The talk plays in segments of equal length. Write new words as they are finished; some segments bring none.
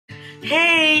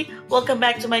Hey, welcome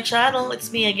back to my channel.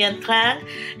 It's me again, Clang,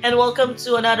 and welcome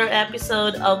to another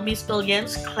episode of Miss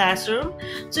Billion's Classroom.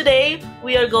 Today,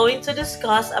 we are going to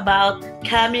discuss about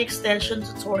Kami extension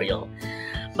tutorial.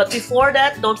 But before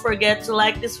that, don't forget to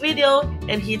like this video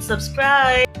and hit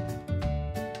subscribe.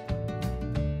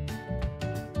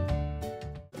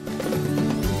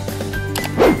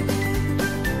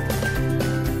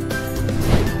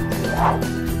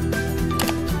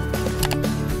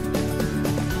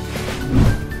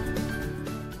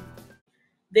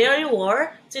 There you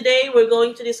are. Today we're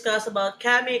going to discuss about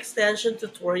Kami extension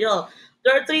tutorial.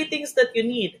 There are three things that you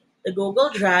need: the Google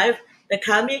Drive, the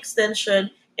Kami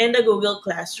extension, and the Google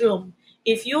Classroom.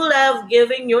 If you love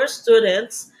giving your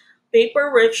students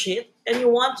paper worksheet and you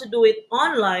want to do it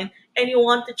online and you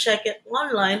want to check it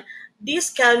online,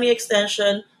 this Kami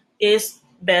extension is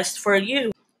best for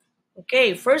you.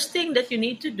 Okay, first thing that you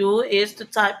need to do is to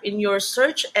type in your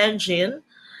search engine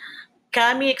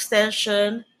Kami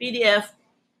extension PDF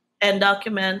and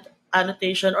document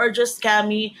annotation, or just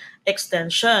Kami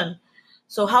extension.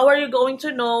 So how are you going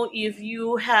to know if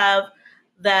you have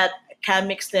that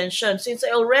Kami extension? Since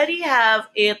I already have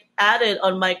it added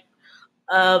on my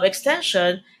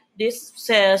extension, this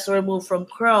says remove from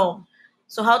Chrome.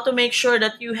 So how to make sure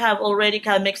that you have already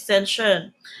Kami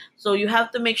extension? So you have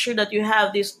to make sure that you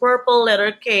have this purple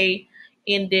letter K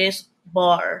in this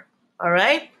bar. All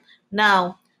right.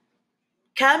 Now,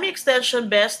 Kami extension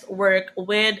best work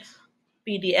with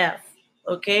PDF.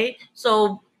 Okay,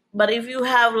 so but if you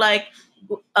have like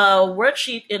a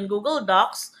worksheet in Google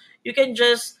Docs, you can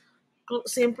just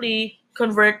simply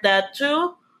convert that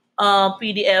to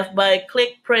PDF by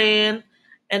click print,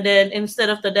 and then instead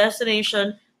of the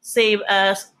destination, save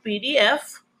as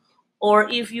PDF. Or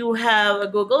if you have a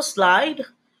Google slide,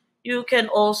 you can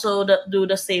also do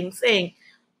the same thing.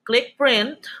 Click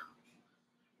print,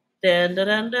 then,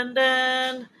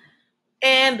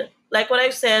 and like what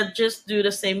I said, just do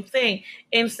the same thing.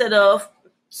 Instead of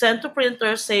send to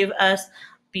printer, save as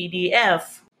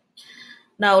PDF.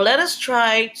 Now let us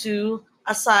try to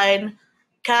assign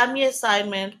Kami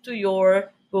assignment to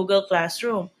your Google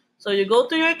Classroom. So you go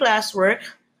to your classwork,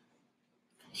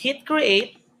 hit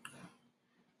create,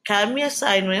 Kami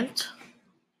assignment,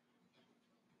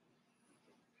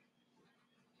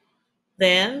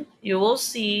 then you will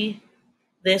see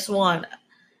this one.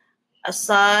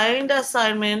 Assign the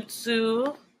assignment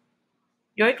to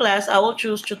your class. I will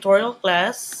choose tutorial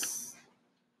class.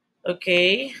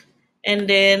 Okay, and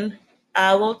then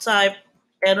I will type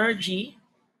energy.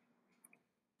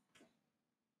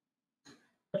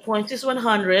 The point is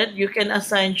 100. You can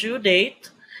assign due date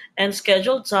and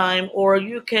scheduled time, or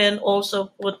you can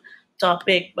also put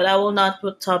topic, but I will not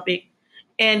put topic.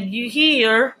 And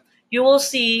here you will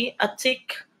see a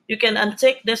tick. You can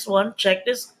untick this one, check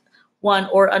this one,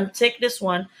 or untick this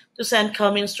one to send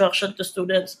Kami instruction to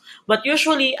students. But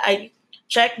usually I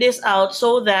check this out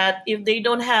so that if they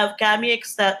don't have Kami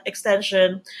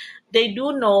extension, they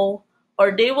do know,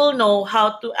 or they will know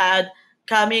how to add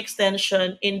Kami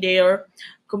extension in their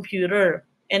computer.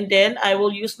 And then I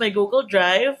will use my Google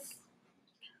Drive.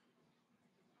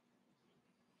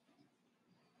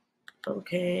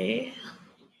 Okay.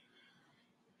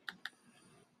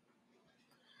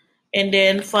 And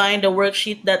then find the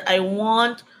worksheet that I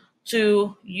want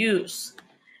to use.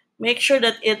 Make sure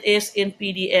that it is in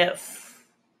PDF.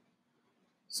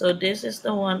 So this is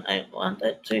the one I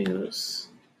wanted to use.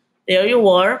 There you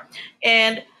are.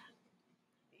 And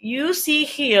you see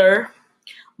here,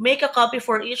 make a copy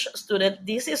for each student.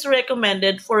 This is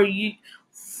recommended for you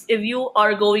if you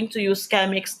are going to use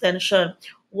Kami extension.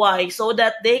 Why? So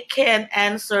that they can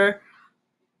answer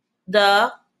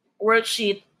the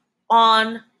worksheet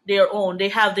on their own. They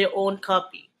have their own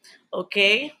copy.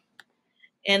 Okay?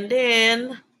 And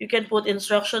then you can put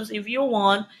instructions if you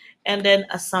want, and then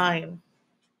assign.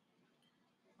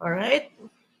 All right?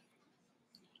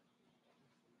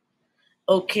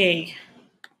 Okay.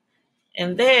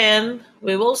 And then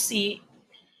we will see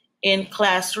in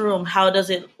classroom how does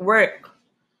it work.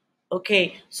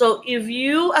 Okay, so if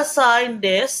you assign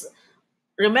this,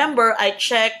 remember I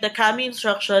checked the Kami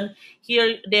instruction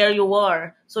here. There you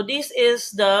are. So this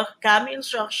is the Kami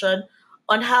instruction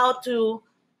on how to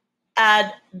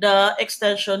add the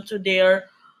extension to their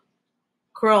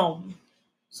Chrome.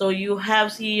 So you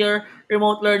have here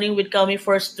remote learning with Kami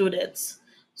for students.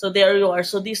 So there you are.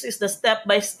 So this is the step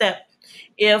by step.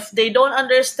 If they don't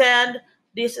understand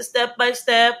this step by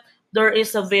step, there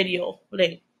is a video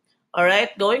link. All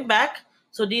right, going back.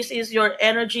 So this is your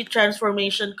energy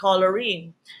transformation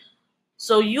coloring.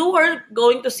 So you are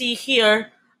going to see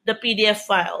here the PDF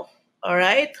file. All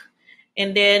right,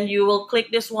 and then you will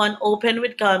click this one, open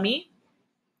with Kami.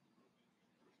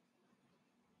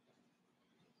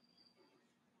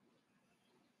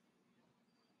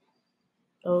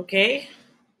 Okay,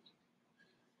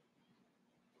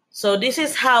 so this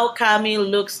is how Kami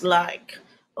looks like.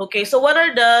 Okay, so what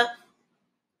are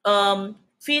the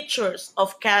features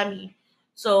of Kami?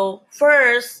 So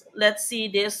first, let's see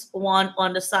this one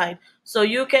on the side. So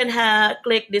you can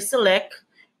click this select.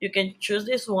 You can choose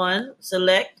this one,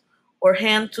 select, or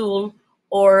hand tool,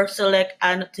 or select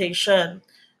annotation.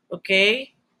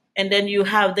 Okay, and then you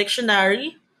have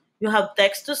dictionary. You have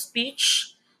text to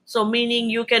speech. So meaning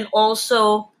you can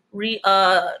also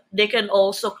they can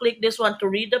also click this one to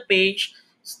read the page,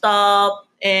 stop,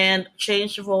 and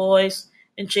change the voice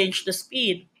and change the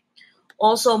speed.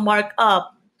 Also mark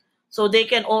up, so they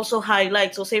can also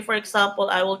highlight. So say for example,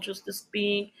 I will choose this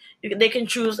pink. They can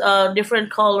choose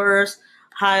different colors,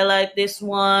 highlight this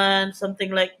one,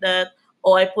 something like that,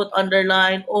 or I put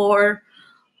underline, or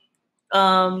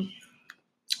um,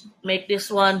 make this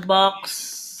one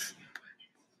box.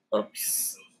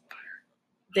 Oops,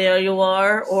 there you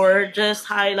are, or just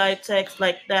highlight text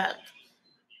like that.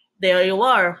 There you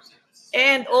are.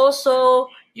 And also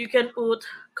you can put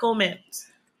comments.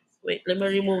 Wait, let me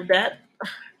remove that.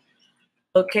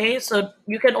 Okay, so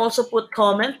you can also put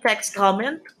comment, text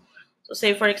comment. So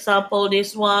say for example,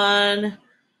 this one,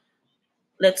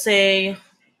 let's say,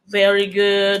 very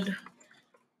good.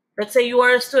 Let's say you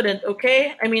are a student,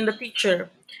 okay? I mean the teacher.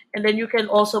 And then you can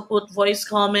also put voice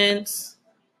comments.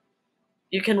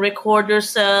 You can record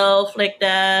yourself like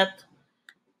that.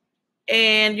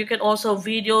 And you can also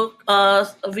video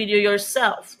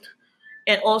yourself,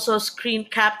 and also screen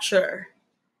capture.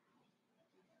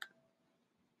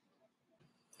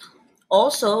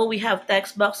 Also, we have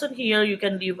text box in here. You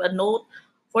can leave a note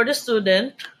for the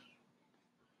student.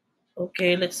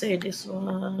 Okay, let's say this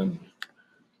one.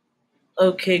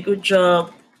 Okay, good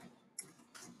job.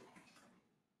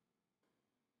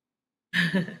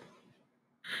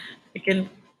 You can,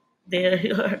 there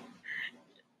you are.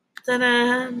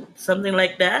 Ta-da! Something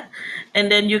like that. And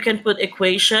then you can put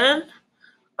equation,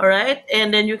 all right?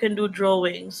 And then you can do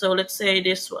drawing. So let's say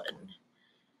this one.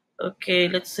 Okay,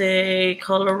 let's say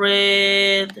color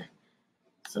red,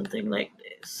 something like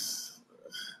this.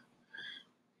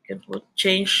 You can put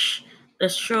change the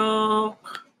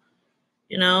stroke,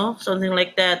 something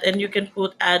like that. And you can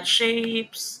put add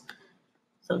shapes,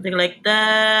 something like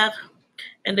that.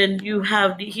 And then you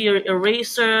have here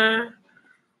eraser,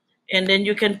 and then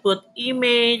you can put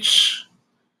image,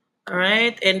 all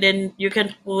right, and then you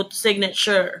can put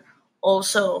signature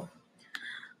also.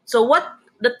 So what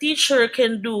the teacher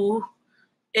can do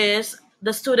is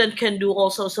the student can do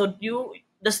also. So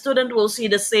the student will see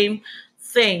the same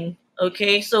thing.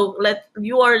 Okay, so let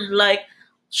you are like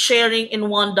sharing in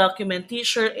one document,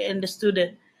 teacher and the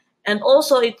student. And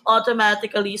also it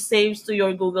automatically saves to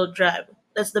your Google Drive.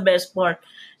 That's the best part.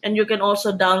 And you can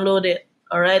also download it,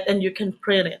 all right, and you can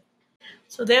print it.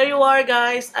 So there you are,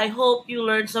 guys. I hope you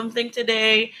learned something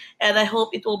today, and I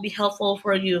hope it will be helpful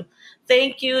for you.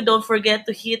 Thank you. Don't forget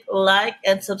to hit like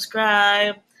and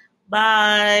subscribe.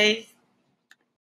 Bye.